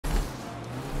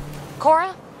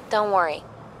Cora, don't worry.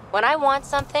 When I want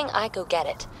something, I go get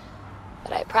it.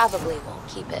 But I probably won't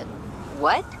keep it.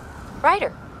 What?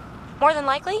 Ryder. More than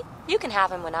likely, you can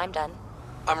have him when I'm done.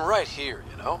 I'm right here,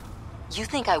 you know? You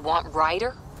think I want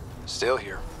Ryder? Still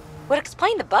here. Would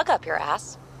explain the bug up your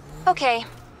ass. Okay,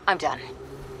 I'm done.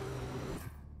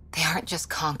 They aren't just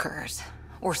conquerors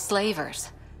or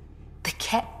slavers. The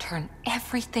Ket turn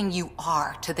everything you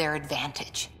are to their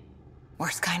advantage.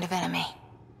 Worst kind of enemy.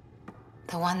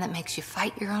 The one that makes you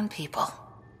fight your own people.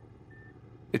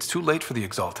 It's too late for the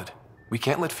Exalted. We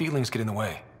can't let feelings get in the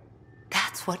way.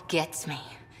 That's what gets me.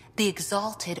 The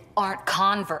Exalted aren't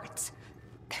converts.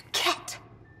 They're Ket.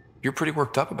 You're pretty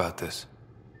worked up about this.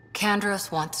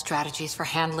 Kandros wants strategies for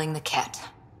handling the Ket.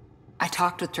 I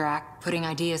talked with Drac, putting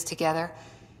ideas together.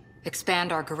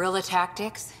 Expand our guerrilla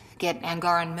tactics, get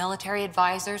Angaran military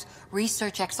advisors,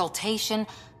 research exaltation.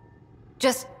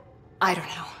 I don't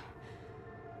know.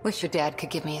 Wish your dad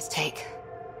could give me his take.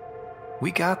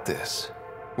 We got this.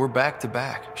 We're back to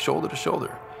back, shoulder to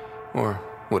shoulder. Or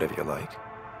whatever you like.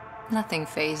 Nothing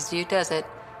fazed you, does it?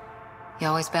 You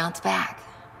always bounce back,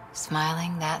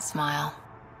 smiling that smile.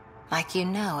 Like you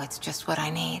know it's just what I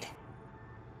need.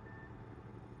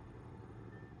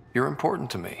 You're important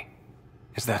to me.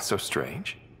 Is that so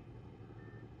strange?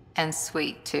 And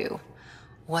sweet, too.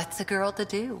 What's a girl to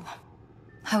do?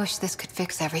 I wish this could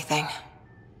fix everything.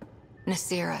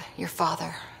 Nasira, your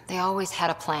father, they always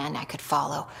had a plan I could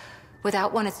follow.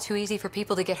 Without one, it's too easy for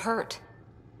people to get hurt.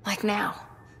 Like now.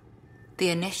 The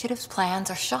Initiative's plans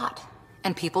are shot,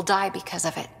 and people die because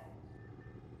of it.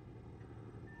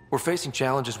 We're facing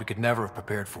challenges we could never have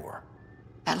prepared for.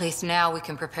 At least now we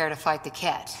can prepare to fight the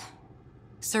Ket.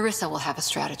 Sarissa will have a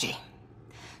strategy.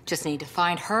 Just need to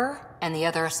find her and the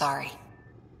other Asari.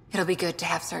 It'll be good to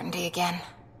have certainty again.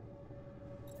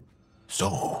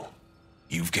 So,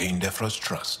 you've gained Ephra's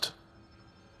trust.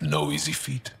 No easy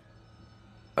feat.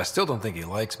 I still don't think he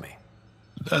likes me.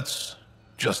 That's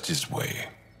just his way.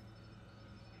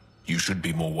 You should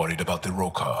be more worried about the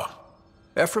Rokar.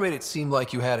 Ephra made it seem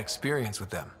like you had experience with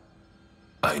them.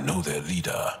 I know their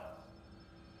leader,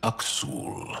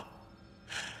 Aksul.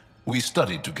 We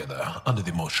studied together under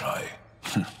the Moshai.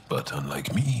 But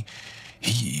unlike me,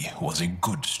 he was a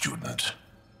good student.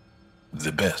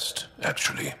 The best,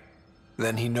 actually.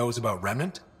 Then he knows about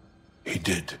Remnant? He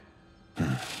did.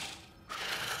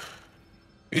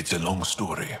 It's a long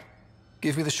story.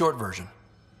 Give me the short version.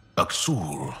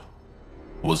 Aksul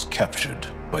was captured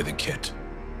by the Ket.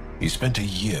 He spent a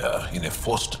year in a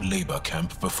forced labor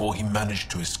camp before he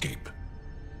managed to escape.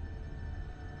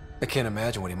 I can't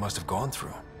imagine what he must have gone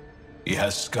through. He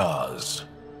has scars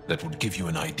that would give you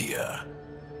an idea.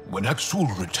 When Aksul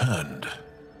returned,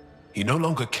 he no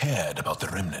longer cared about the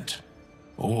Remnant,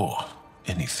 or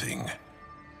anything,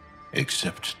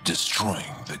 except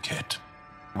destroying the Ket.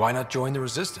 Why not join the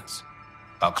Resistance?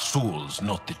 Aksul's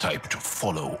not the type to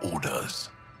follow orders.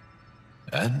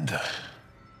 And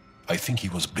I think he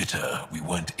was bitter we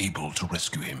weren't able to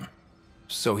rescue him.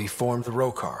 So he formed the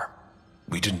Rokar.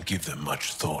 We didn't give them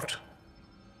much thought.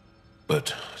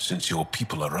 But since your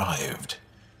people arrived,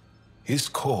 his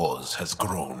cause has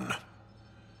grown.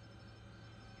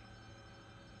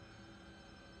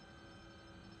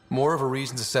 More of a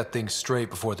reason to set things straight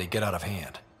before they get out of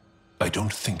hand. I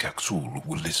don't think Aksul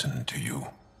will listen to you.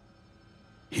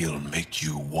 He'll make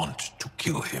you want to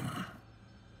kill him.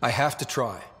 I have to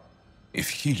try. If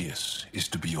Helios is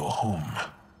to be your home,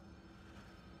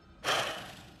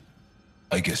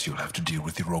 I guess you'll have to deal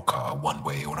with the Rokar one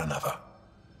way or another.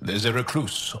 There's a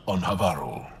recluse on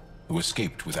Havarul who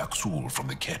escaped with Aksul from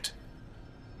the Ket.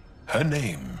 Her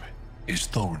name is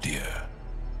Thordir.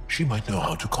 She might know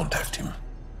how to contact him.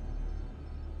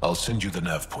 I'll send you the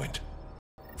nav point.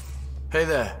 Hey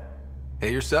there.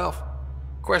 Hey yourself.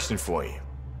 Question for you.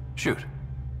 Shoot.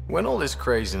 When all this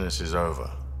craziness is over,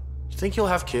 you think you'll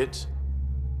have kids?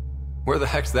 Where the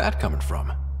heck's that coming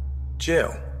from?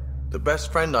 Jill, the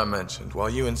best friend I mentioned while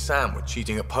you and Sam were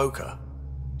cheating at poker.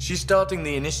 She's starting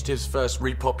the Initiative's first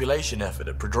repopulation effort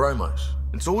at Prodromos.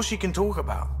 It's all she can talk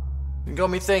about. It got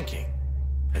me thinking.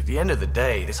 At the end of the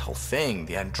day, this whole thing,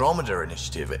 the Andromeda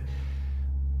Initiative,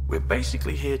 we're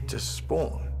basically here to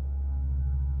spawn.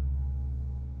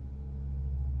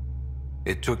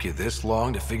 It took you this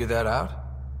long to figure that out?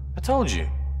 I told you,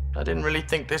 I didn't really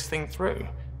think this thing through.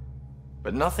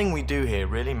 But nothing we do here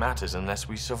really matters unless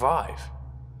we survive.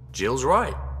 Jill's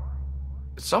right.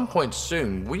 At some point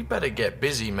soon, we better get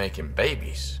busy making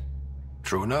babies.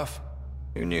 True enough.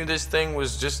 Who knew this thing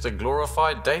was just a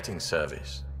glorified dating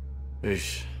service?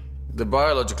 Eesh. The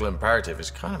biological imperative is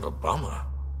kind of a bummer.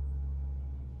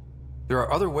 There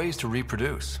are other ways to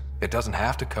reproduce, It doesn't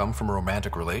have to come from a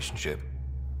romantic relationship.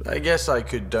 I guess I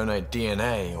could donate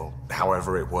DNA, or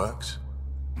however it works.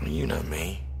 You know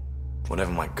me.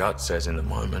 Whatever my gut says in the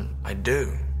moment, I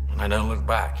do, and I don't look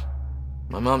back.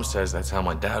 My mum says that's how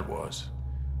my dad was.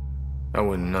 I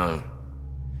wouldn't know.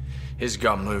 His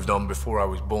gut moved on before I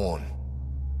was born.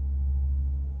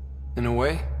 In a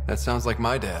way, that sounds like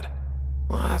my dad.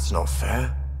 Well, that's not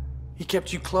fair. He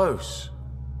kept you close.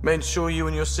 Made sure you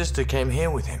and your sister came here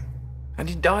with him. And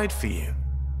he died for you.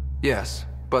 Yes,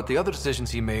 but the other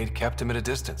decisions he made kept him at a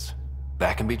distance.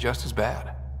 That can be just as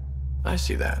bad. I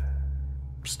see that.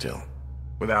 Still,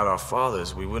 without our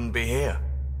fathers, we wouldn't be here.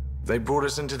 They brought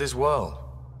us into this world.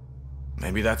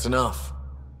 Maybe that's enough.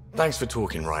 Thanks for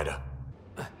talking, Ryder.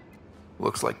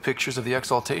 Looks like pictures of the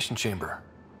exaltation chamber.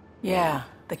 Yeah,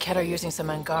 the Ket are using some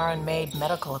Angaran-made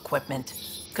medical equipment.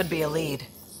 Could be a lead.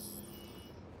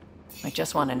 I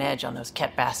just want an edge on those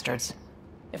Ket bastards.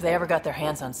 If they ever got their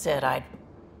hands on Sid, I'd...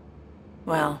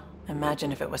 Well,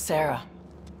 imagine if it was Sarah.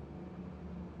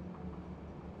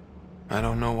 I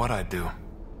don't know what I'd do.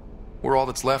 We're all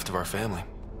that's left of our family.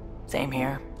 Same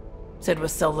here. Sid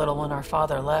was so little when our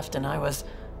father left, and I was...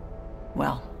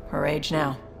 well, her age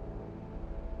now.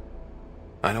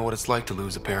 I know what it's like to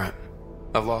lose a parent.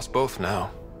 I've lost both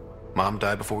now. Mom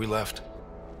died before we left.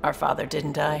 Our father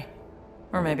didn't die.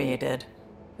 Or maybe he did.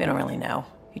 We don't really know.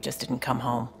 He just didn't come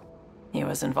home. He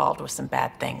was involved with some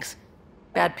bad things.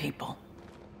 Bad people.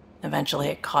 Eventually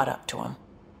it caught up to him.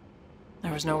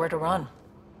 There was nowhere to run.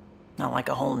 Not like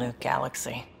a whole new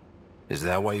galaxy. Is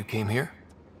that why you came here?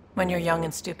 When you're young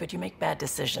and stupid, you make bad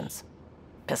decisions.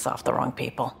 Piss off the wrong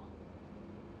people.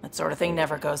 That sort of thing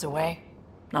never goes away.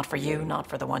 Not for you, not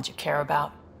for the ones you care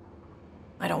about.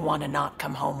 I don't want to not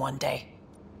come home one day.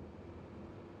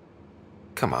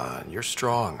 Come on, you're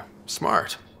strong,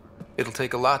 smart. It'll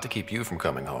take a lot to keep you from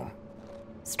coming home.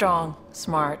 Strong,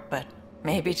 smart, but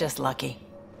maybe just lucky.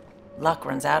 Luck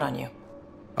runs out on you.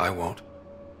 I won't.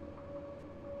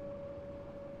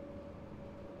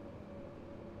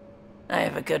 I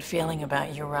have a good feeling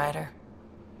about you, Ryder.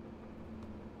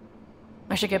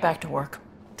 I should get back to work.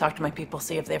 Talk to my people,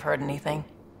 see if they've heard anything.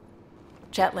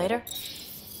 Chat later?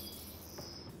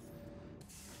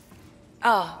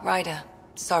 Ah, Ryder.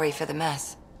 Sorry for the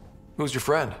mess. Who's your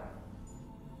friend?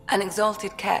 An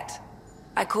exalted Ket.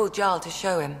 I called Jarl to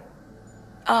show him.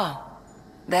 Ah,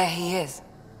 there he is.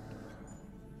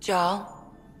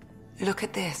 Jarl, look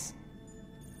at this.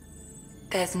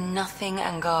 There's nothing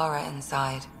Angara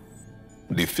inside.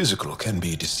 The physical can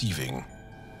be deceiving.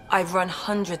 I've run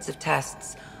hundreds of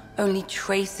tests. Only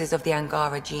traces of the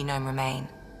Angara genome remain.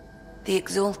 The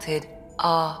exalted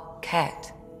are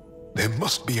Ket. There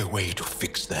must be a way to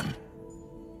fix them.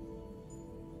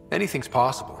 Anything's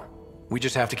possible. We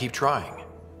just have to keep trying.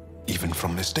 Even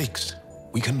from mistakes,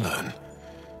 we can learn.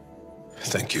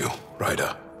 Thank you,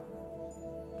 Ryder.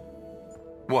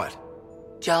 What?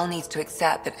 Jarl needs to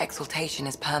accept that exaltation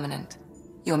is permanent.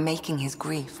 You're making his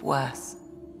grief worse.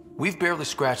 We've barely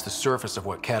scratched the surface of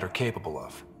what Ket are capable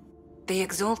of. The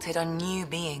exalted are new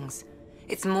beings.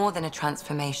 It's more than a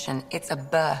transformation, it's a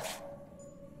birth.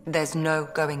 There's no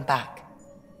going back.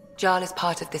 Jarl is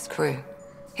part of this crew.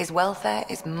 His welfare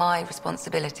is my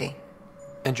responsibility.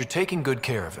 And you're taking good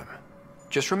care of him.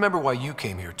 Just remember why you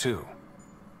came here, too.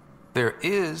 There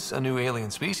is a new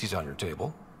alien species on your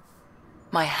table.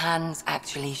 My hands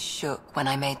actually shook when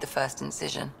I made the first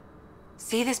incision.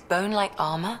 See this bone-like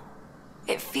armor?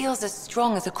 It feels as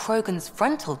strong as a Krogan's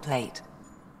frontal plate.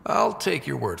 I'll take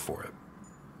your word for it.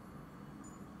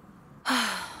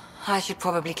 I should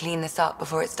probably clean this up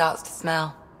before it starts to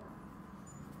smell.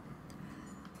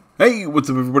 Hey, what's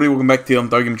up everybody? Welcome back to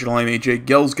the Argument Channel. I'm AJ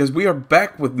Gels, guys. We are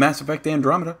back with Mass Effect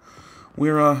Andromeda.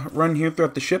 We're running here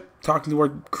throughout the ship, talking to our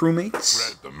crewmates.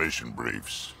 Read the mission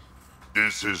briefs.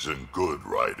 This isn't good,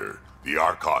 Ryder. The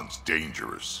Archon's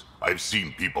dangerous. I've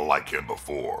seen people like him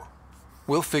before.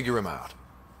 We'll figure him out.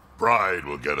 Pride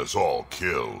will get us all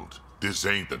killed. This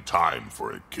ain't the time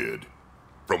for it, kid.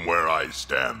 From where I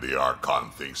stand, the Archon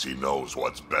thinks he knows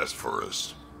what's best for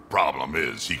us. Problem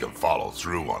is, he can follow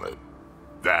through on it.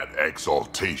 That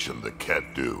exaltation the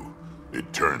Ket do,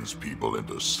 it turns people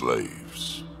into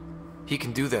slaves. He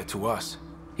can do that to us.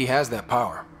 He has that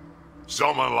power.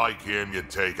 Someone like him you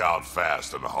take out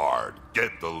fast and hard.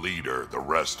 Get the leader, the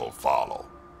rest will follow.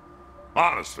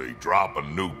 Honestly, drop a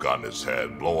nuke on his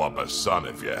head, blow up a sun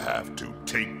if you have to.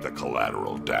 Take the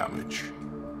collateral damage.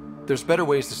 There's better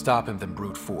ways to stop him than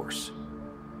brute force.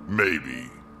 Maybe,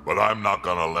 but I'm not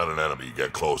gonna let an enemy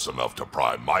get close enough to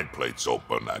pry my plates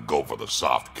open and go for the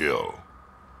soft kill.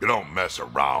 You don't mess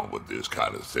around with this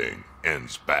kind of thing.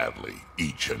 Ends badly,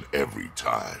 each and every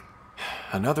time.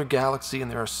 Another galaxy and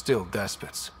there are still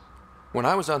despots. When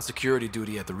I was on security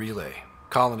duty at the relay,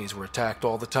 colonies were attacked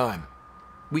all the time.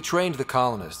 We trained the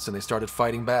colonists and they started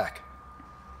fighting back.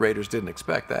 Raiders didn't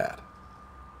expect that.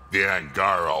 The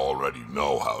Angara already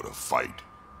know how to fight.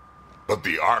 But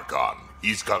the Archon,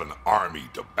 he's got an army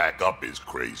to back up his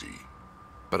crazy.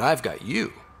 But I've got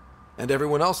you, and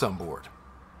everyone else on board.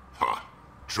 Huh.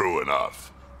 True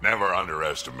enough. Never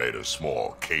underestimate a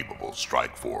small, capable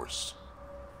strike force.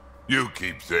 You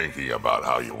keep thinking about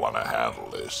how you want to handle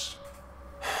this.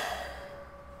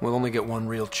 We'll only get one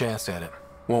real chance at it,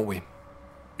 won't we?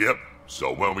 Yep,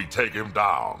 so when we take him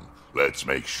down, let's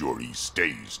make sure he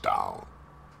stays down.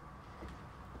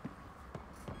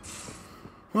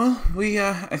 Well,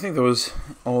 I think that was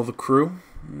all the crew.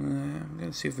 I'm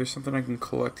gonna see if there's something I can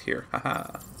collect here.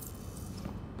 Haha.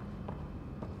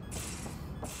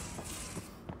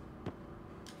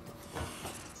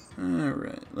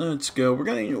 Alright, let's go. We're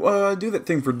gonna do that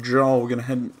thing for Jaal. We're gonna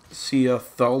head and see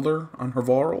Thalder on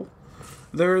Havarl.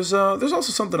 There's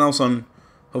also something else on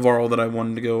Havarl that I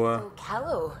wanted to go, Oh,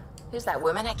 hello. Who's that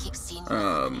woman I keep seeing?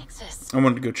 I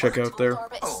wanted to go check out there.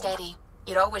 Orbit steady.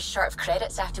 You're always short of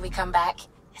credits after we come back.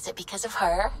 Is it because of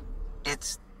her?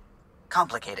 It's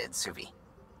complicated, Suvi.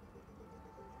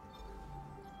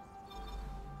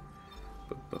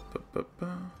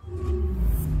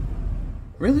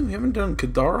 Really? We haven't done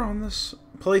Kadara on this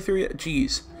playthrough yet?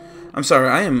 Jeez. I'm sorry,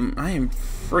 I am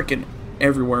freaking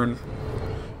everywhere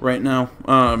right now.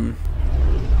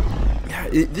 Yeah,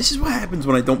 this is what happens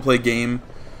when I don't play a game,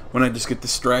 when I just get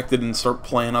distracted and start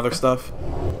playing other stuff.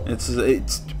 It's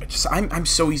just I'm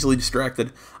so easily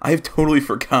distracted. I have totally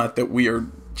forgot that we are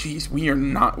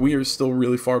still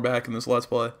really far back in this Let's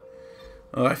Play.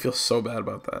 Oh, I feel so bad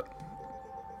about that.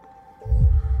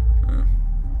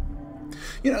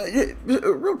 You know,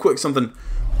 real quick, something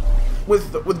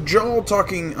with Jaal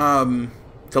talking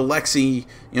to Lexi,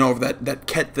 you know, over that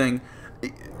Ket thing.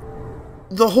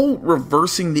 The whole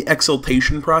reversing the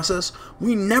exaltation process,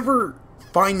 we never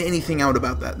find anything out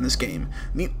about that in this game.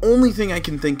 The only thing I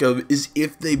can think of is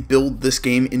if they build this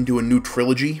game into a new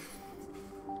trilogy,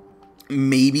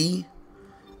 maybe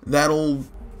that'll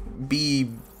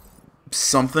be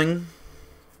something.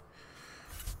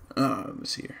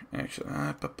 Let's see here. Actually,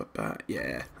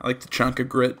 yeah, I like the chunk of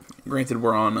grit. Granted,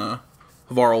 we're on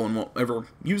Havarl and won't ever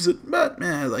use it, but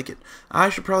man, I like it. I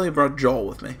should probably have brought Jaal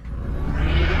with me.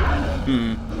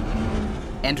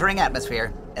 Entering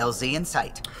atmosphere. LZ in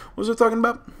sight. What was I talking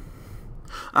about?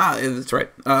 Ah, yeah, that's right.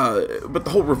 But the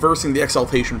whole reversing the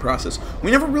exaltation process, we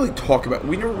never really talk about.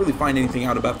 We never really find anything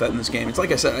out about that in this game. It's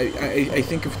like I said. I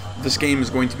think if this game is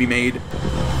going to be made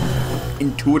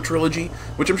into a trilogy,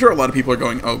 which I'm sure a lot of people are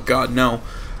going, oh god, no,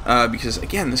 because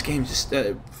again, this game just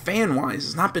fan-wise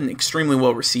has not been extremely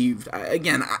well received. I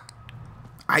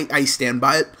stand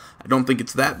by it. I don't think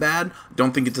it's that bad. I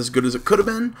don't think it's as good as it could have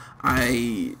been.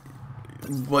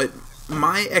 But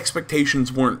my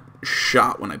expectations weren't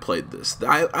shot when I played this.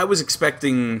 I was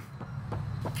expecting.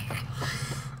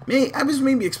 I was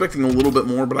maybe expecting a little bit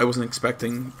more, but I wasn't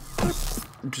expecting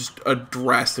just a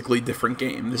drastically different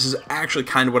game. This is actually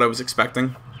kind of what I was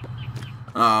expecting.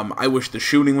 I wish the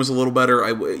shooting was a little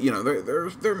better.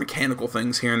 There are mechanical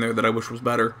things here and there that I wish was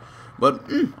better. But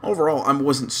overall, I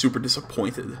wasn't super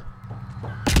disappointed.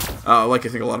 Like I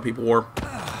think a lot of people were.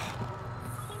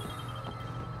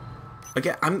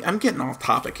 Again, I'm getting off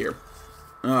topic here.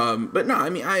 But no, I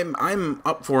mean I'm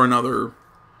up for another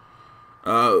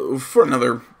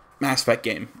Mass Effect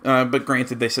game. But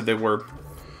granted, they said they were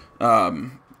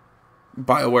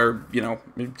BioWare. You know,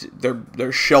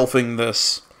 they're shelving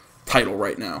this title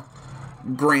right now.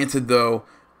 Granted, though,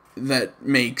 that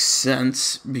makes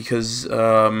sense because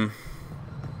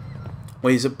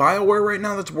wait, is it BioWare right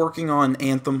now that's working on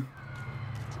Anthem?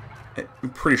 I'm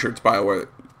pretty sure it's BioWare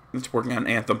that's working on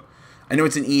Anthem. I know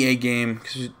it's an EA game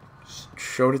because it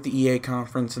showed at the EA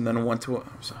conference and then it went to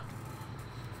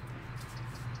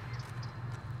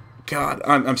God,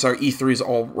 I'm sorry. E3 is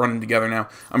all running together now.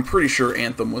 I'm pretty sure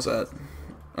Anthem was at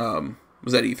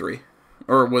E3,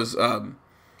 or it was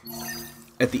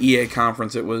at the EA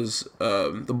conference. It was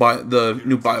the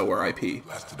new BioWare IP.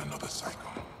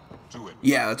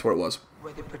 Yeah, that's what it was.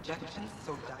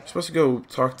 I'm supposed to go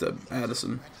talk to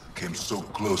Addison. Came so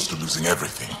close to losing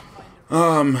everything.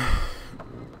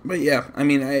 But yeah, I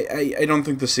mean, I don't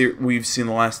think we've seen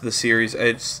the last of the series.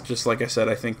 It's just like I said.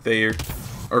 I think they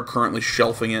are currently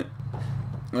shelving it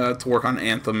to work on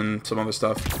Anthem and some other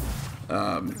stuff.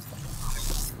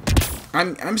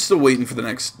 I'm still waiting for the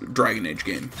next Dragon Age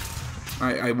game.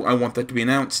 I want that to be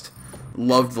announced.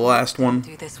 Loved the last one.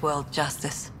 Do this world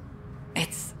justice.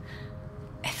 It's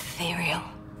ethereal.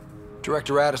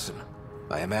 Director Addison,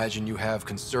 I imagine you have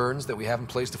concerns that we haven't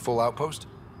placed a full outpost?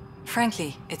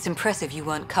 Frankly, it's impressive you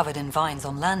weren't covered in vines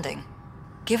on landing.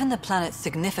 Given the planet's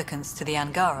significance to the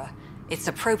Angara, it's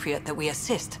appropriate that we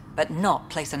assist, but not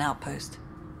place an outpost.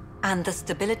 And the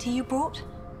stability you brought?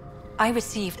 I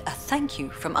received a thank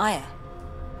you from Aya.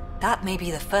 That may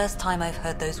be the first time I've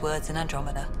heard those words in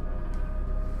Andromeda.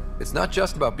 It's not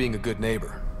just about being a good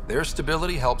neighbor. Their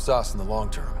stability helps us in the long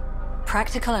term.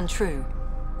 Practical and true.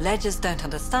 Ledgers don't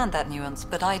understand that nuance,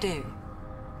 but I do.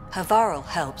 Havarl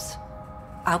helps.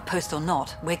 Outpost or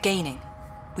not, we're gaining.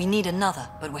 We need another,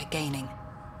 but we're gaining.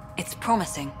 It's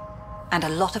promising, and a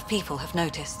lot of people have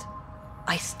noticed.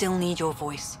 I still need your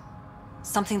voice.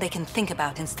 Something they can think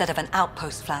about instead of an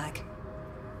outpost flag.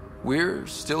 We're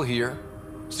still here,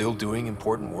 still doing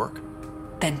important work.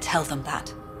 Then tell them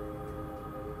that.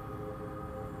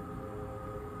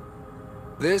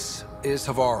 This is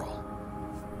Havarl.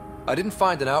 I didn't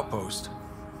find an outpost.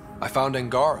 I found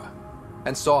Angara,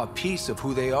 and saw a piece of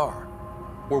who they are.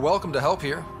 We're welcome to help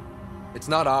here. It's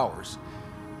not ours.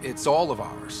 It's all of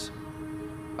ours.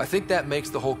 I think that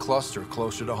makes the whole cluster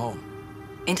closer to home.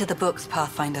 Into the books,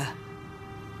 Pathfinder.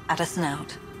 Addison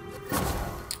out.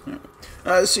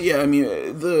 So yeah, I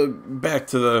mean, back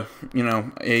to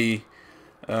the,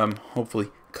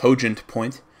 hopefully cogent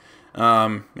point.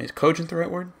 Is cogent the right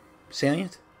word?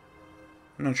 Salient?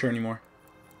 I'm not sure anymore.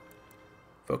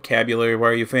 Vocabulary, why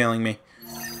are you failing me?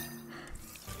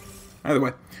 Either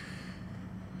way.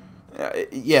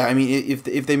 Yeah, I mean,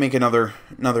 if they make another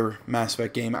Mass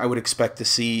Effect game, I would expect to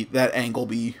see that angle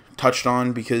be touched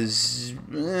on because,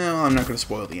 well, I'm not going to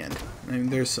spoil the end. I mean,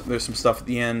 there's some stuff at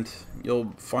the end.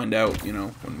 You'll find out,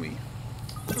 when we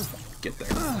get there.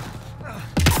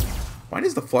 Why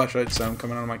does the flashlight sound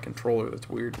coming out of my controller? That's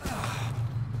weird.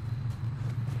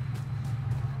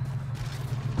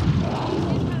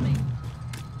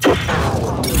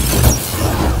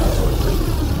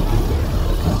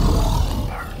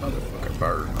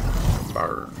 Burn.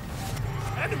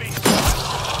 Enemy!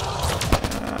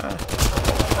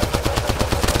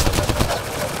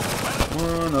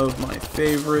 One of my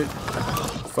favorite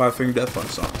Five-Finger Death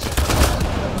Punch songs.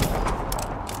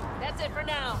 That's it for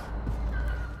now.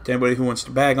 To anybody who wants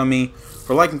to bag on me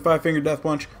for liking Five-Finger Death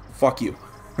Punch, fuck you.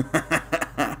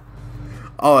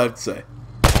 All I have to say.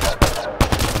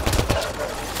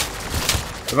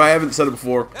 If I haven't said it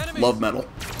before, love metal.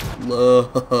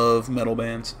 Love metal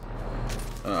bands.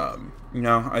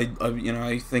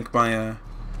 I think my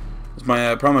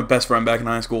probably my best friend back in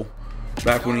high school,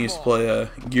 back when we used to play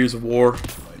Gears of War.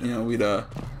 We'd I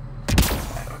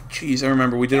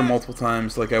remember we did it multiple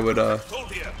times. Like I would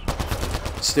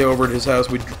stay over at his house.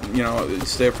 We'd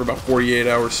stay up for about 48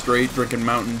 hours straight, drinking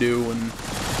Mountain Dew and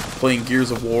playing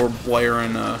Gears of War,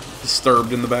 blaring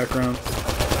Disturbed in the background.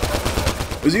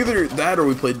 It was either that or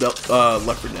we played Left 4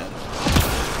 Dead.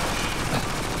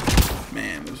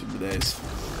 Man, those were the days.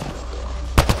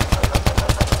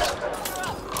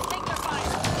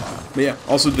 But yeah,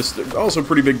 also a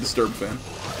pretty big Disturbed fan.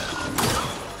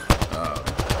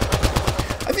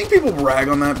 I think people brag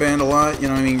on that band a lot.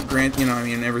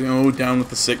 Everything. Oh, Down with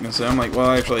the Sickness. And I'm like,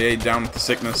 well, actually, hey, Down with the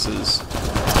Sickness is.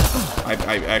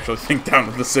 I actually think Down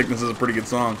with the Sickness is a pretty good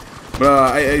song.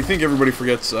 But I think everybody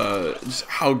forgets just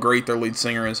how great their lead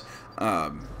singer is.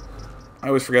 I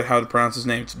always forget how to pronounce his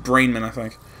name. It's Drainman, I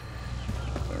think.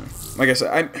 Like I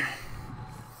said,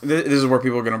 this is where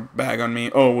people are going to bag on me.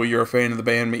 Oh, well, you're a fan of the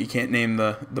band, but you can't name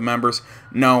the members.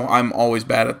 No, I'm always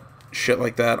bad at shit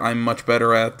like that. I'm much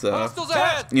better at,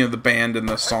 the band and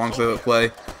the songs that they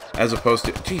play, as opposed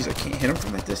to... Jeez, I can't hit them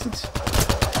from that distance.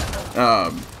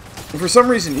 For some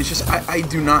reason, it's just... I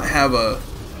do not have a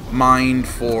mind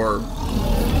for...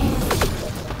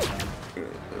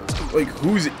 like,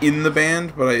 who's in the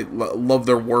band, but I love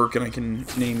their work, and I can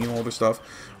name you all their stuff.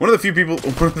 One of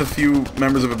the few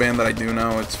members of a band that I do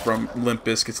know, it's from Limp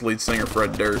Bizkit's lead singer,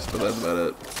 Fred Durst, but that's about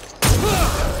it.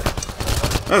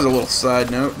 That was a little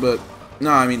side note, but,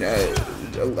 no, I mean, I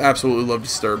absolutely love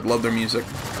Disturbed, love their music.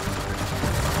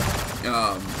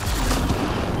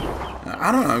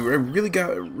 I don't know, I really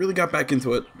got back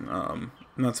into it,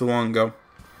 not too long ago.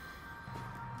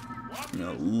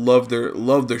 Love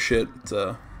their shit,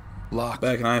 Locked.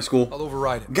 Back in high school. I'll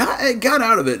override it. Got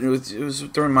out of it. It was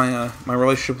during my my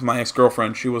relationship with my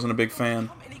ex-girlfriend. She wasn't a big fan.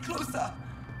 Any closer?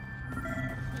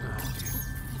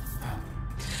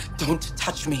 Don't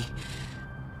touch me.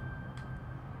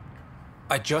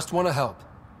 I just want to help.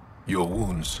 Your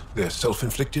wounds, they're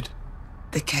self-inflicted?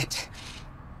 The cat.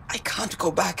 I can't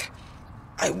go back.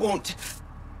 I won't.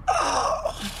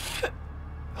 Oh.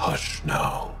 Hush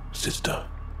now, sister.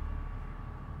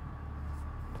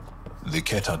 The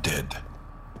Ket are dead.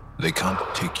 They can't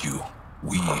take you.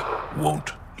 We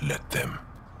won't let them.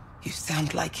 You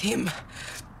sound like him.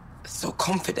 So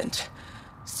confident.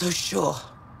 So sure.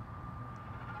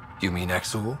 You mean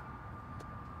Exul?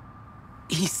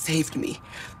 He saved me.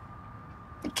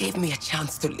 Gave me a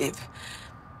chance to live.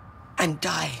 And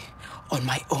die on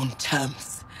my own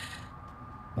terms.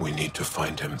 We need to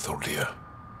find him, Thordia.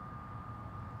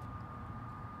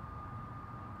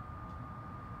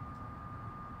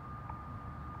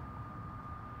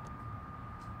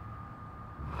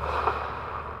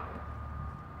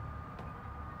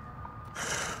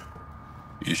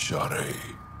 Ishare,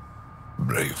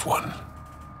 brave one.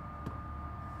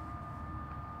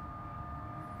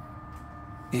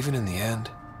 Even in the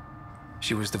end,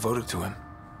 she was devoted to him.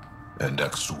 And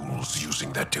Axul's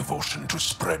using that devotion to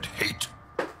spread hate.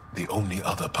 The only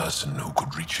other person who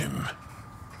could reach him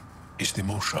is the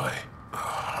Moshai.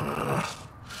 I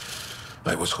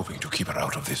was hoping to keep her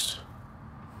out of this.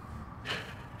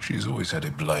 She's always had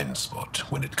a blind spot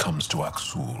when it comes to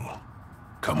Axul.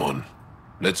 Come on,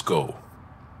 let's go.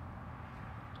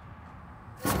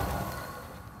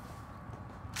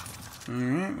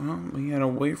 Alright, well, we gotta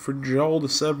wait for Joel to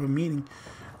set up a meeting.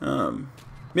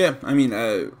 Yeah, I mean,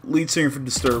 lead singer for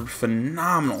Disturbed,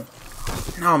 phenomenal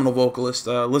vocalist.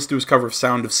 Listen to his cover of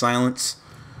Sound of Silence.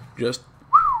 Just,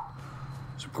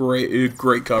 it's a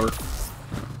great cover.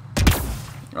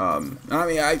 I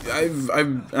mean,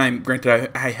 I'm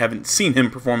granted I haven't seen him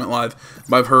perform it live,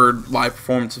 but I've heard live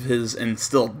performance of his, and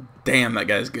still, damn, that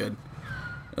guy's good.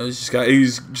 He's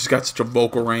just got such a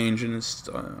vocal range, and it's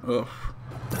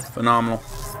phenomenal.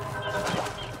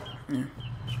 Yeah.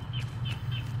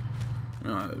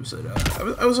 I was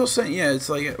also saying, yeah, it's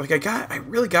like I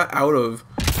really got out of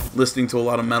listening to a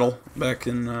lot of metal back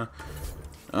in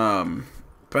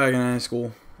high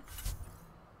school.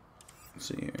 Let's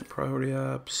see here, priority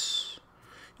apps.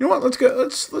 You know what? Let's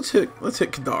hit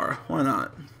Kadara. Why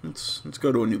not? Let's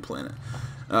go to a new planet.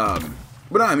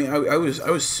 But I mean, I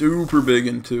was super big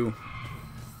into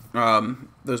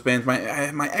those bands.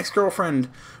 My ex-girlfriend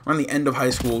around the end of high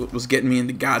school was getting me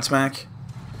into Godsmack,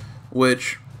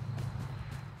 which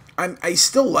I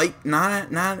still like.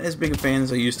 Not as big a fan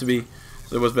as I used to be,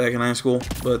 as I was back in high school.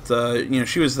 But you know,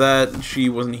 she was that. And she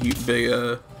wasn't a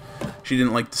big. She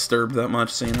didn't like Disturbed that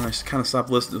much, so you know, I kind of stopped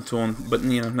listening to them. But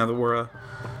you know, now that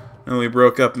we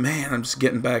broke up, man, I'm just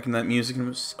getting back in that music, and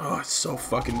it's so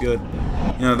fucking good.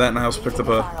 You know that, and I also picked up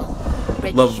a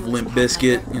Love of Limp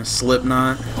Bizkit, you know,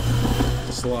 Slipknot.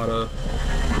 Just a lot of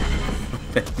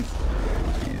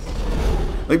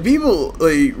like people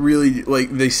like really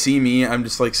like they see me. I'm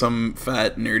just like some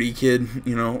fat nerdy kid,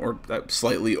 you know, or that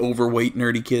slightly overweight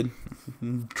nerdy kid.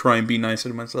 Try and be nicer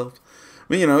to myself.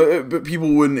 But you know, but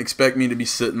people wouldn't expect me to be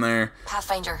sitting there.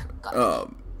 Pathfinder.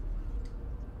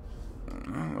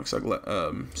 Looks like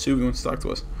Suvi wants to talk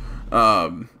to us.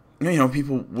 You know,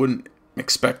 people wouldn't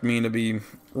expect me to be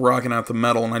rocking out the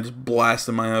metal, and I just blast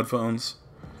in my headphones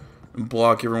and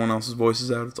block everyone else's voices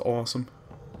out. It's awesome.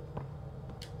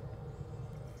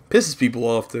 Pisses people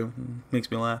off too.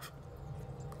 Makes me laugh.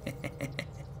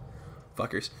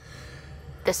 Fuckers.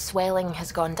 The swelling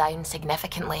has gone down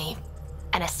significantly,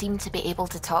 and I seem to be able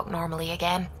to talk normally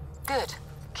again. Good.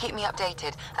 Keep me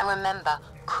updated. And remember,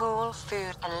 cool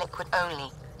food and liquid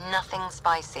only. Nothing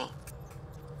spicy.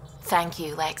 Thank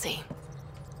you, Lexi.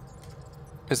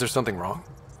 Is there something wrong?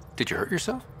 Did you hurt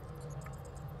yourself?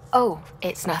 Oh,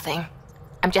 it's nothing.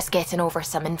 I'm just getting over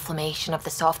some inflammation of the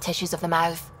soft tissues of the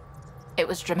mouth. It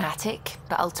was dramatic,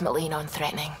 but ultimately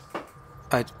non-threatening.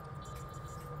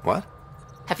 What?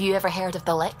 Have you ever heard of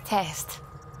the lick test?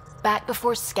 Back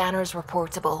before scanners were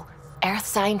portable, Earth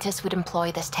scientists would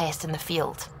employ this test in the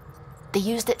field. They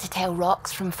used it to tell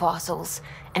rocks from fossils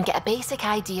and get a basic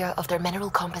idea of their mineral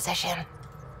composition.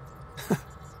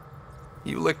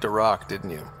 You licked a rock,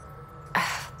 didn't you?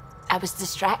 I was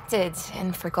distracted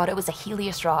and forgot it was a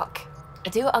Helios rock. I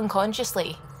do it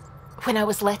unconsciously. When I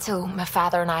was little, my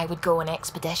father and I would go on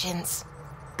expeditions.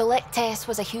 The lick test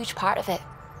was a huge part of it.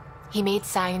 He made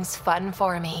science fun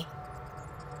for me.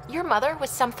 Your mother was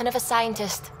something of a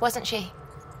scientist, wasn't she?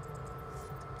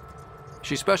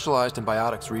 She specialized in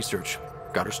biotics research.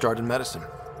 Got her start in medicine.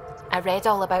 I read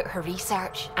all about her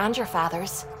research, and your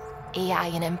father's. AI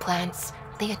and implants.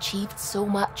 They achieved so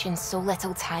much in so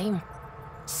little time.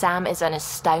 Sam is an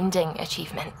astounding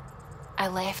achievement. I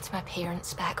left my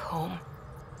parents back home.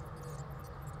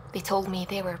 They told me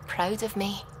they were proud of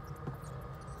me,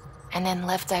 and then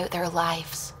lived out their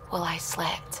lives while I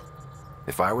slept.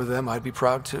 If I were them, I'd be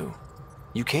proud too.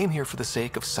 You came here for the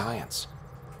sake of science.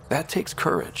 That takes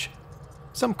courage.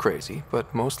 Some crazy,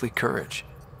 but mostly courage.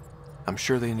 I'm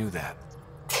sure they knew that.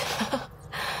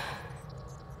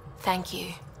 Thank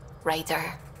you,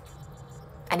 Ryder.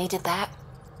 I needed that.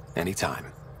 Anytime.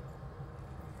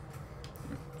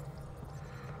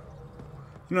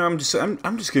 You know, I'm just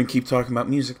gonna keep talking about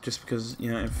music just because,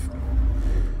 you know,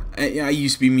 I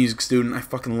used to be a music student. I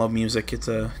fucking love music. It's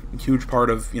a huge part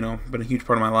of, you know, been a huge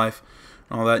part of my life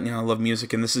and all that. You know, I love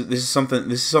music, and this is something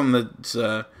that's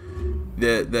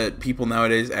that people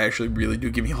nowadays actually really do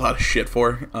give me a lot of shit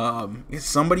for.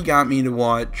 Somebody got me to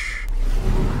watch.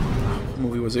 What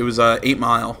movie was it? It was 8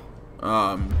 Mile.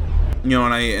 You know,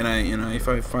 and I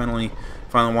finally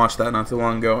watched that not too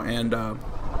long ago, and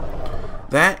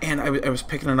that, and I was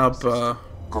picking it up.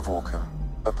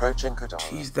 Approaching Kodara.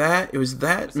 Jeez, it was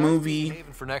that movie,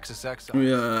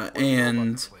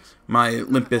 and my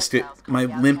Limp Bizkit,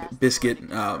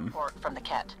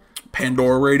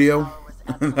 Pandora radio.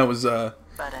 That was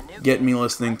getting me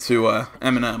listening to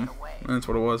Eminem. That's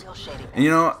what it was. And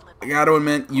you know, I gotta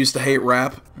admit, used to hate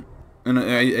rap. And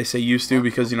I say used to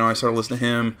because, you know, I started listening to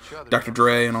him, Dr.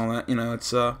 Dre, and all that. You know,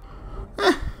 it's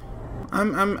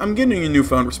I'm getting a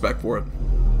newfound respect for it.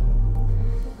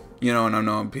 You know, and I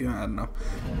don't know.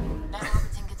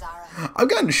 I've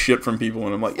gotten shit from people,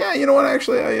 and I'm like, yeah, you know what?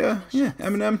 Actually, yeah,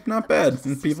 Eminem, not bad.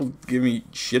 And people give me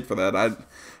shit for that. I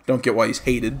don't get why he's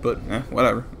hated, but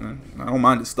whatever. I don't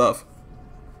mind his stuff.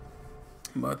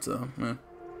 But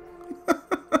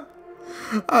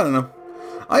I don't know.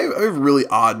 I have really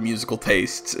odd musical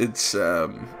tastes. It's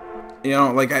you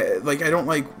know, like I don't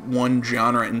like one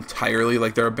genre entirely.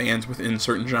 Like, there are bands within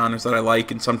certain genres that I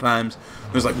like, and sometimes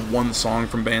there's like one song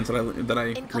from bands that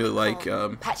I really like.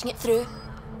 Patching it through.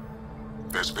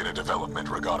 There's been a development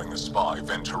regarding the spy,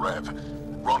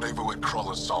 Venturev. Rendezvous at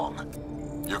Crawler's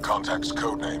Song. Your contact's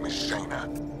codename is Shayna.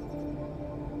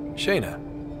 Shayna.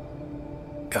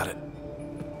 Got it.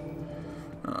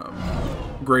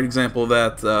 Great example of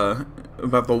that,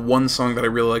 about the one song that I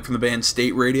really like from the band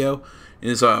State Radio,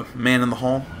 is Man in the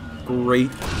Hall.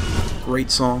 Great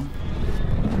song.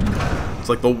 It's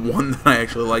like the one that I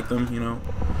actually like them, you know.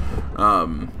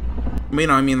 You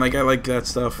know, I mean, like, I like that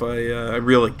stuff. I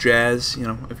really like jazz, you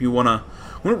know. If you want a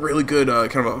really good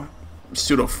kind of a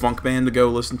pseudo funk band to go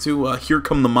listen to, Here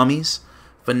Come the Mummies.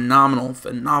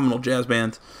 Phenomenal jazz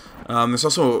band. There's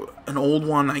also an old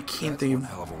one, I can't think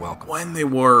of when they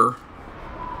were.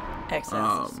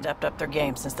 Excess stepped up their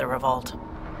game since the revolt. I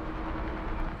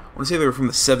want to say they were from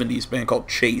the 70s, band called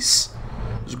Chase.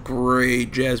 It was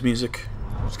great jazz music.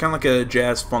 It's kind of like a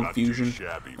jazz funk fusion.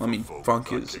 Well, I mean,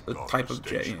 funk is a type of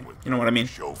jazz. You know what I mean?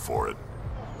 Show for it.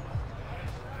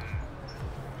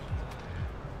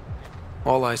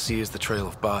 All I see is the trail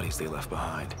of bodies they left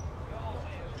behind.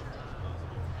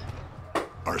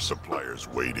 Our supplier's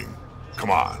waiting.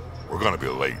 Come on, we're gonna be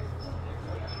late.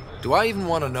 Do I even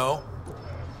want to know?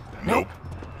 Nope.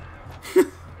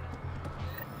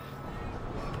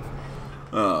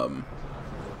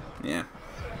 Yeah.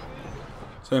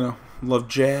 So, you know, love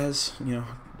jazz, you know,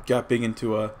 got big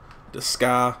into the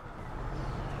ska,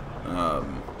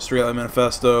 Straight Outta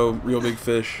Manifesto, Real Big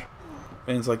Fish,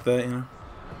 bands like that, you know.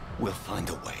 We'll find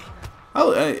a way.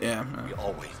 Yeah. We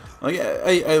always do. Like,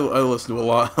 I listen to a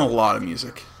lot of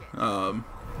music. I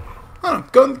don't know.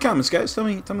 Go in the comments, guys. Tell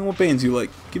me what bands you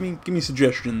like. Give me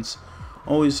suggestions.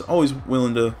 Always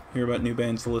willing to hear about new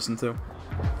bands to listen to.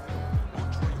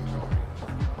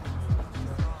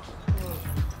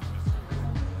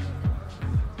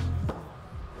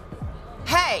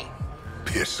 Hey!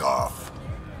 Piss off.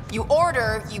 You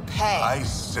order, you pay. I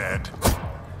said.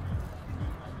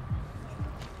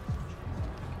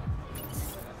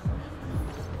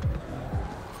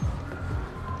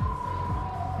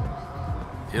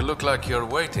 You look like you're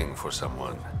waiting for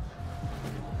someone.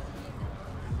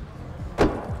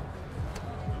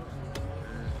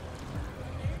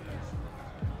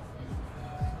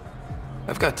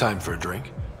 I've got time for a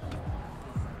drink.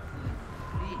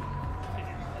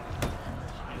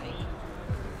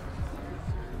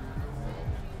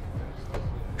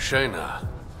 Shayna,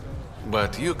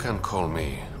 but you can call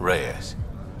me Reyes.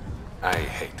 I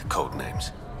hate code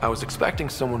names. I was expecting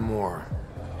someone more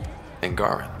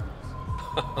Angaran.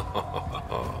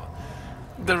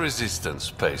 The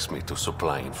Resistance pays me to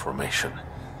supply information,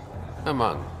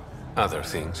 among other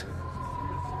things.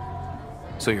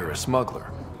 So you're a smuggler?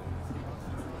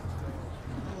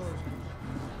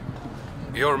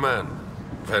 Your man,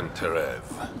 Venturev,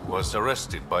 was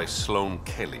arrested by Sloane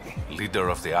Kelly, leader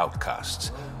of the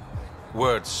Outcasts.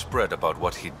 Word spread about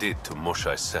what he did to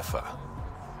Moshe Sefa.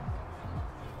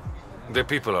 The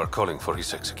people are calling for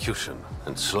his execution.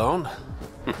 And Sloane?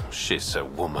 She's a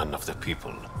woman of the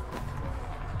people.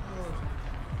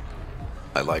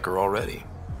 I like her already.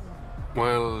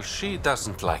 Well, she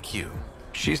doesn't like you.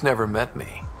 She's never met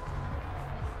me.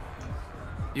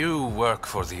 You work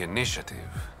for the Initiative.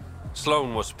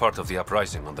 Sloane was part of the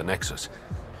uprising on the Nexus.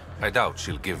 I doubt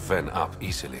she'll give Ven up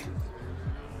easily.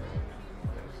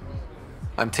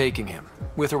 I'm taking him,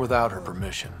 with or without her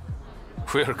permission.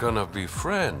 We're gonna be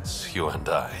friends, you and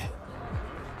I.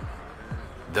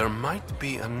 There might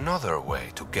be another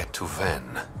way to get to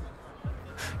Ven.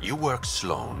 You work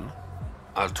Sloane.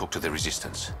 I'll talk to the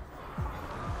Resistance.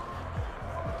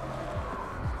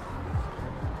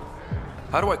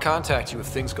 How do I contact you if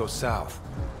things go south?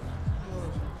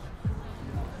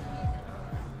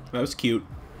 That was cute.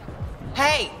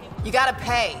 Hey, you gotta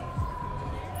pay.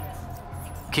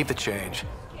 Keep the change.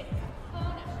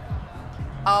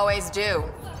 Always do.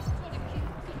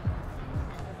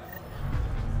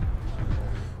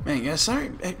 Man, yeah,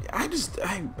 sorry.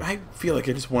 I feel like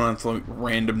I just went on some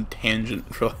random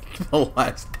tangent for like the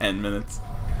last 10 minutes.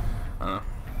 I don't know.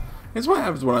 It's what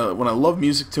happens when I love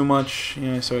music too much.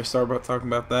 You know, so I start about talking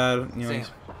about that. You know, Sam,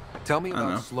 tell me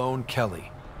about Sloane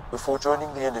Kelly. Before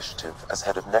joining the Initiative as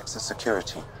head of Nexus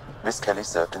Security, Miss Kelly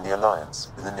served in the Alliance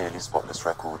with a nearly spotless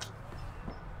record.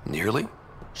 Nearly?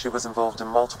 She was involved in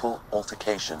multiple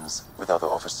altercations with other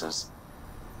officers.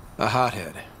 A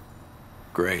hothead.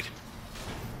 Great.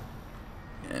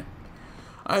 Yeah.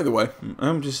 Either way,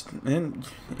 and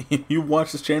you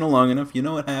watch this channel long enough, you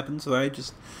know what happens. So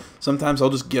sometimes I'll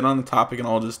just get on the topic and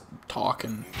I'll just talk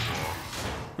and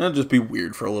it'll just be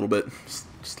weird for a little bit.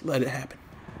 Just let it happen.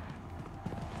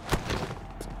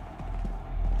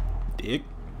 Dig.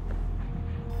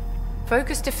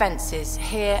 Focus defenses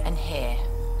here and here.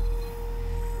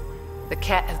 The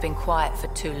Ket have been quiet for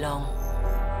too long.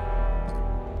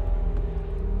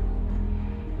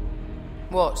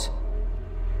 What?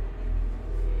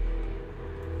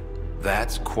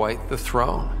 That's quite the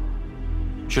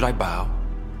throne. Should I bow?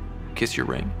 Kiss your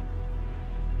ring?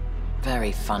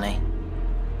 Very funny.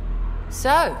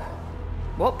 So,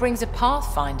 what brings a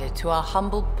Pathfinder to our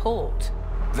humble port?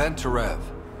 Ven Terev.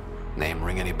 Name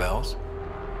ring any bells?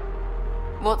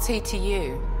 What's he to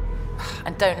you?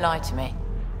 And don't lie to me.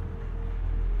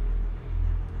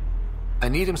 I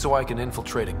need him so I can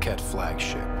infiltrate a Ket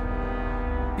flagship.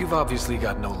 You've obviously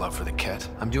got no love for the Ket.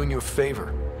 I'm doing you a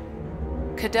favor.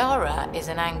 Kadara is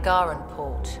an Angaran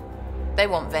port. They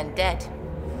want Ven dead,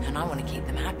 and I want to keep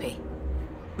them happy.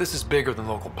 This is bigger than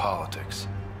local politics.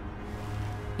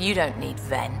 You don't need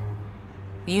Ven.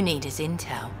 You need his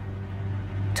intel.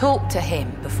 Talk to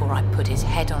him before I put his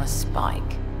head on a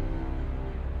spike.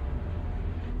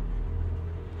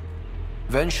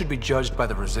 Ven should be judged by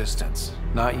the Resistance,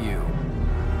 not you.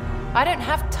 I don't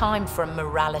have time for a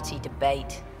morality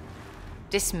debate.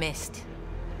 Dismissed.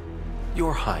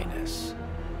 Your Highness.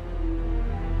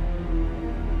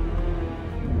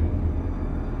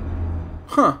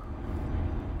 Huh.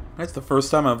 That's the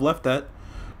first time I've left that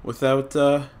without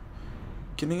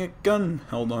getting a gun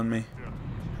held on me.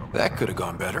 That could have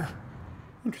gone better.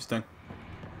 Interesting.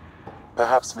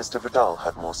 Perhaps Mr. Vidal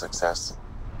had more success.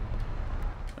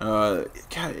 God,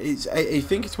 I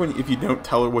think it's when if you don't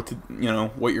tell her what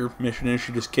what your mission is,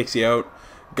 she just kicks you out.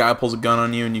 Guy pulls a gun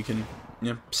on you, and you can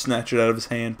snatch it out of his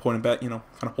hand, point it back, kind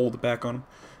of hold it back on him.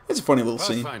 It's a funny little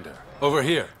scene. Over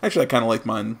here. Actually, I kind of like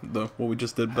mine, what we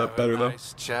just did, but better though.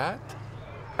 Nice chat.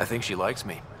 I think she likes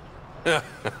me.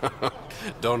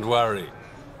 Don't worry.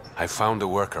 I found a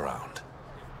workaround.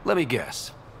 Let me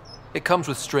guess. It comes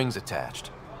with strings attached.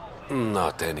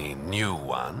 Not any new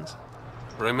ones.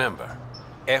 Remember,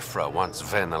 Ephra wants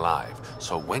Ven alive,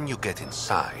 so when you get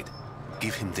inside,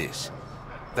 give him this.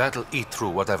 That'll eat through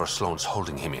whatever Sloane's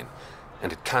holding him in,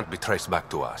 and it can't be traced back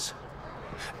to us.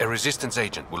 A Resistance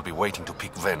agent will be waiting to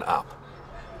pick Ven up.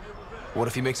 What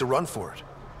if he makes a run for it?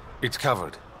 It's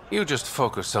covered. You just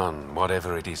focus on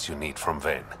whatever it is you need from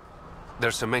Ven.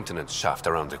 There's a maintenance shaft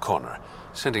around the corner,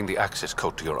 sending the access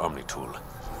code to your Omni tool.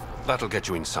 That'll get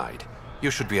you inside.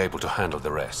 You should be able to handle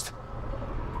the rest.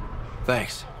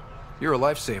 Thanks. You're a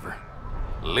lifesaver.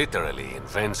 Literally, in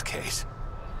Ven's case.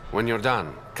 When you're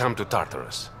done, come to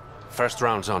Tartarus. First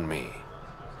round's on me.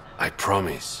 I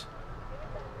promise.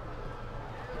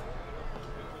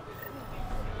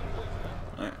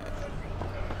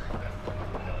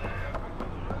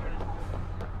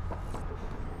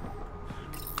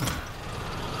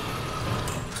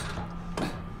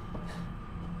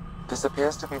 This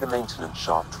appears to be the maintenance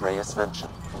shaft Reyes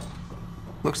mentioned.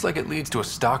 Looks like it leads to a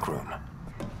stockroom.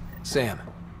 Sam,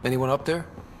 anyone up there?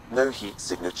 No heat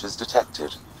signatures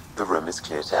detected. The room is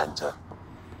clear to enter.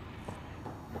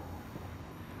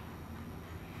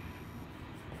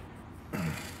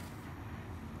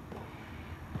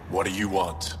 What do you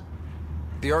want?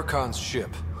 The Archon's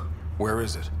ship. Where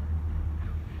is it?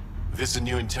 This a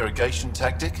new interrogation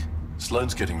tactic?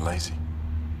 Sloane's getting lazy.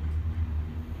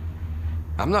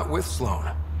 I'm not with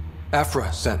Sloan.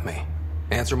 Ephra sent me.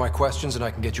 Answer my questions and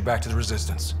I can get you back to the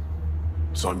Resistance.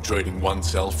 So I'm trading one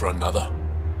cell for another?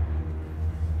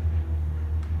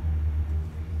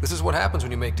 This is what happens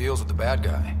when you make deals with the bad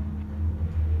guy.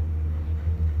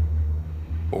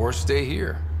 Or stay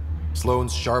here.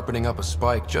 Sloan's sharpening up a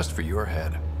spike just for your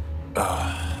head.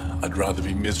 I'd rather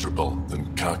be miserable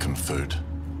than Karkan food.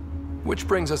 Which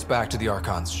brings us back to the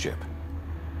Archon's ship.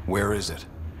 Where is it?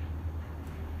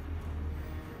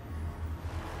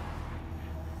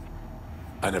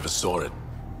 I never saw it.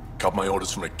 Got my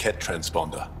orders from a Ket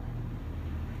transponder.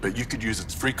 But you could use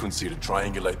its frequency to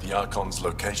triangulate the Archon's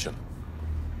location.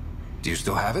 Do you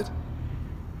still have it?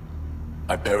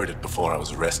 I buried it before I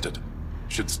was arrested.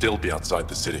 Should still be outside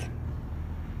the city.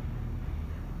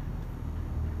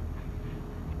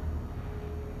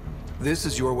 This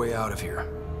is your way out of here.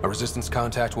 A Resistance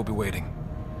contact will be waiting.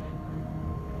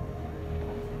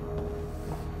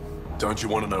 Don't you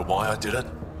want to know why I did it?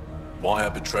 Why I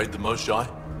betrayed the Moshae?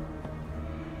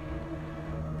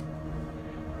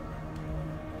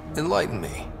 Enlighten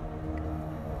me.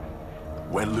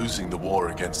 We're losing the war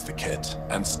against the Ket,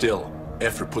 and still,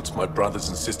 Ephra puts my brothers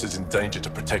and sisters in danger to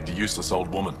protect a useless old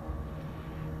woman.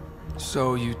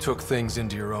 So you took things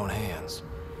into your own hands?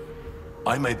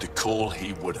 I made the call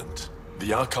he wouldn't.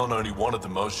 The Archon only wanted the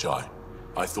Moshae.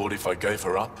 I thought if I gave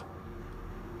her up...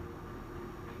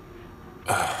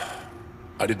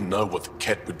 I didn't know what the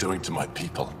Ket were doing to my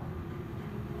people.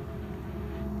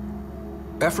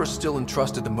 Ephra still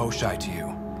entrusted the Moshae to you,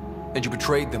 and you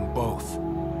betrayed them both.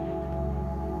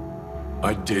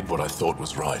 I did what I thought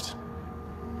was right.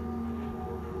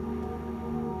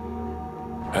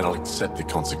 And I'll accept the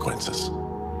consequences.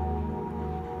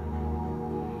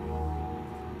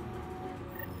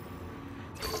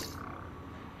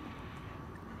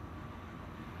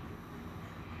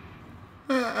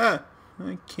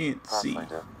 I can't see.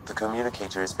 Pathfinder, the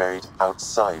communicator is buried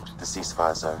outside the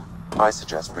ceasefire zone. I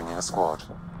suggest bringing a squad.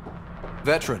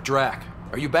 Vetra, Drac,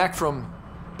 are you back from...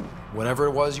 whatever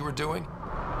it was you were doing?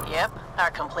 Yep,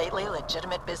 our completely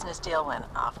legitimate business deal went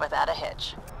off without a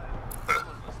hitch.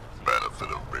 Benefit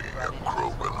of bringing a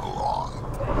Krogan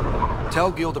along.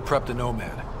 Tell Gil to prep the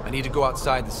Nomad. I need to go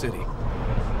outside the city.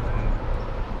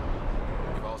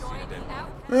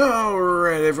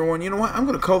 Alright, everyone. You know what? I'm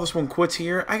going to call this one quits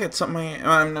here. I got something...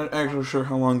 I'm not actually sure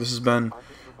how long this has been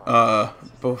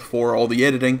before all the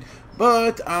editing,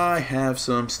 but I have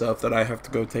some stuff that I have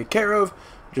to go take care of.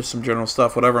 Just some general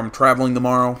stuff, whatever. I'm traveling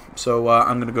tomorrow, so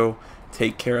I'm going to go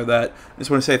take care of that. I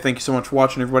just want to say thank you so much for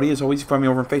watching, everybody. As always, you can find me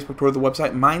over on Facebook, Twitter, the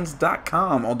website,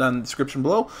 minds.com, all down in the description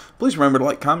below. Please remember to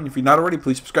like, comment. If you're not already,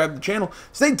 please subscribe to the channel.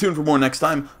 Stay tuned for more next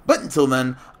time. But until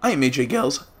then, I am AJ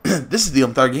Gales. This is the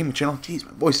Gaming Channel. Jeez,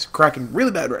 my voice is cracking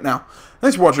really bad right now.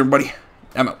 Thanks for watching, everybody.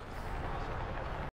 I'm out.